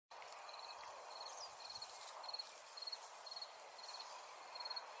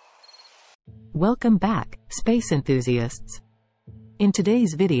Welcome back, space enthusiasts. In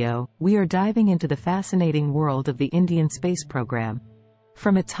today's video, we are diving into the fascinating world of the Indian space program.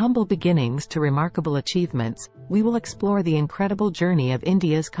 From its humble beginnings to remarkable achievements, we will explore the incredible journey of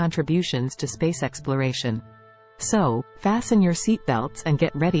India's contributions to space exploration. So, fasten your seatbelts and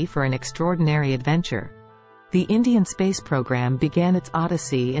get ready for an extraordinary adventure. The Indian space program began its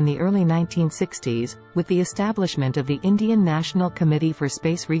odyssey in the early 1960s, with the establishment of the Indian National Committee for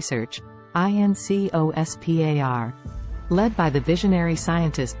Space Research, INCOSPAR. Led by the visionary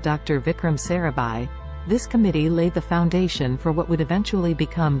scientist Dr. Vikram Sarabhai, this committee laid the foundation for what would eventually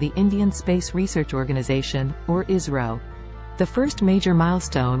become the Indian Space Research Organisation, or ISRO. The first major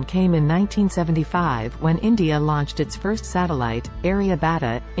milestone came in 1975 when India launched its first satellite,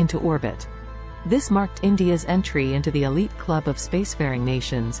 Aryabhata, into orbit. This marked India's entry into the elite club of spacefaring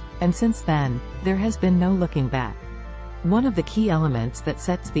nations, and since then, there has been no looking back. One of the key elements that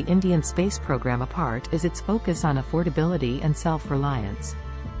sets the Indian space program apart is its focus on affordability and self-reliance.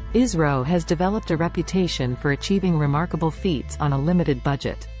 ISRO has developed a reputation for achieving remarkable feats on a limited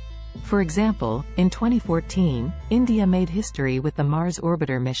budget. For example, in 2014, India made history with the Mars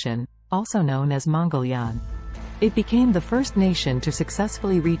Orbiter mission, also known as Mangalyaan. It became the first nation to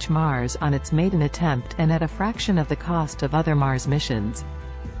successfully reach Mars on its maiden attempt and at a fraction of the cost of other Mars missions.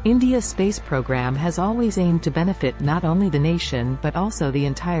 India's space program has always aimed to benefit not only the nation but also the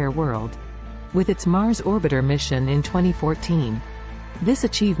entire world. With its Mars Orbiter mission in 2014, this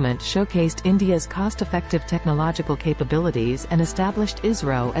achievement showcased India's cost-effective technological capabilities and established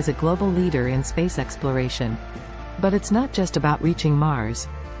ISRO as a global leader in space exploration. But it's not just about reaching Mars.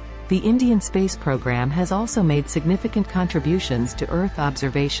 The Indian space program has also made significant contributions to Earth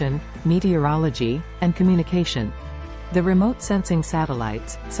observation, meteorology, and communication. The remote sensing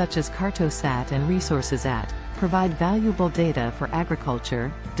satellites, such as Cartosat and Resourcesat, provide valuable data for agriculture,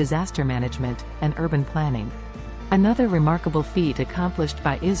 disaster management, and urban planning. Another remarkable feat accomplished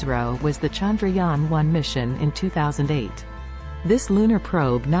by ISRO was the Chandrayaan-1 mission in 2008. This lunar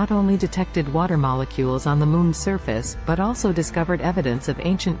probe not only detected water molecules on the Moon's surface but also discovered evidence of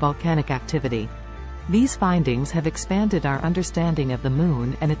ancient volcanic activity. These findings have expanded our understanding of the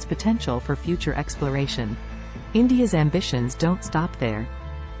Moon and its potential for future exploration. India's ambitions don't stop there.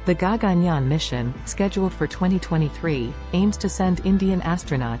 The Gaganyaan mission, scheduled for 2023, aims to send Indian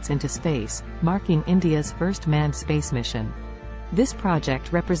astronauts into space, marking India's first manned space mission. This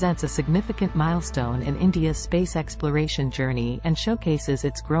project represents a significant milestone in India's space exploration journey and showcases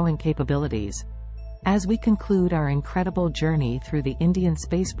its growing capabilities. As we conclude our incredible journey through the Indian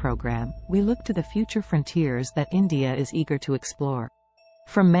space program, we look to the future frontiers that India is eager to explore.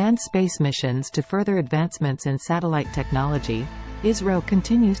 From manned space missions to further advancements in satellite technology, ISRO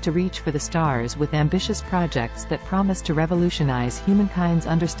continues to reach for the stars with ambitious projects that promise to revolutionize humankind's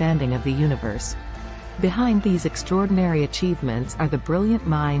understanding of the universe. Behind these extraordinary achievements are the brilliant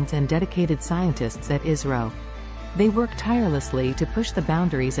minds and dedicated scientists at ISRO. They work tirelessly to push the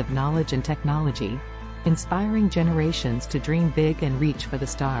boundaries of knowledge and technology, inspiring generations to dream big and reach for the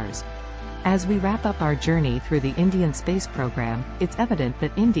stars. As we wrap up our journey through the Indian space program, it's evident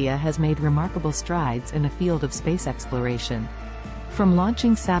that India has made remarkable strides in the field of space exploration. From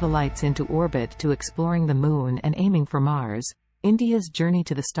launching satellites into orbit to exploring the Moon and aiming for Mars, India's journey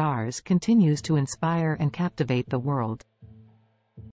to the stars continues to inspire and captivate the world.